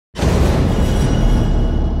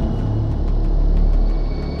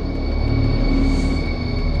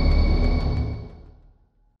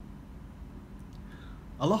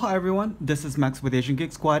Aloha everyone, this is Max with Asian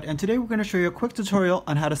Geek Squad, and today we're going to show you a quick tutorial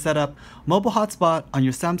on how to set up mobile hotspot on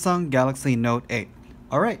your Samsung Galaxy Note 8.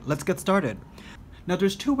 Alright, let's get started. Now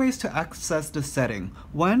there's two ways to access this setting.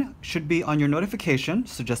 One should be on your notification,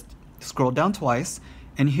 so just scroll down twice,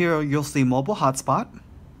 and here you'll see mobile hotspot. And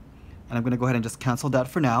I'm going to go ahead and just cancel that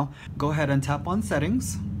for now. Go ahead and tap on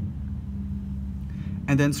settings,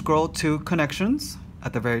 and then scroll to connections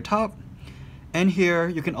at the very top. And here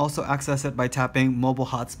you can also access it by tapping mobile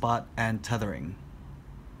hotspot and tethering.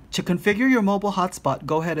 To configure your mobile hotspot,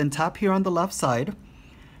 go ahead and tap here on the left side,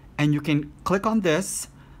 and you can click on this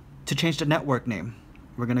to change the network name.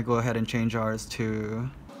 We're going to go ahead and change ours to...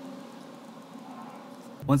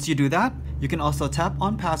 Once you do that, you can also tap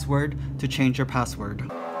on password to change your password.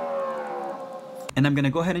 And I'm going to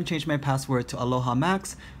go ahead and change my password to Aloha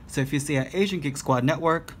Max. So if you see an Asian Geek Squad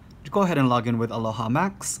network, go ahead and log in with Aloha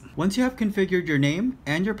Max. Once you have configured your name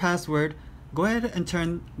and your password, go ahead and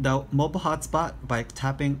turn the mobile hotspot by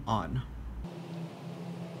tapping on.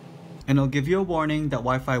 And it'll give you a warning that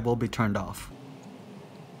Wi-Fi will be turned off.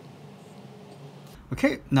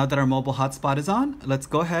 Okay, now that our mobile hotspot is on, let's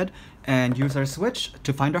go ahead and use our switch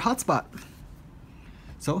to find our hotspot.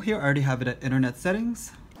 So here I already have it at internet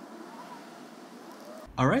settings.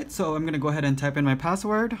 Alright, so I'm going to go ahead and type in my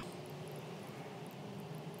password.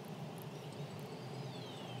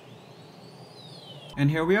 And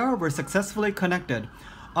here we are, we're successfully connected.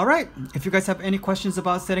 Alright, if you guys have any questions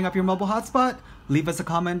about setting up your mobile hotspot, leave us a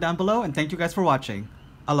comment down below, and thank you guys for watching.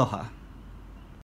 Aloha.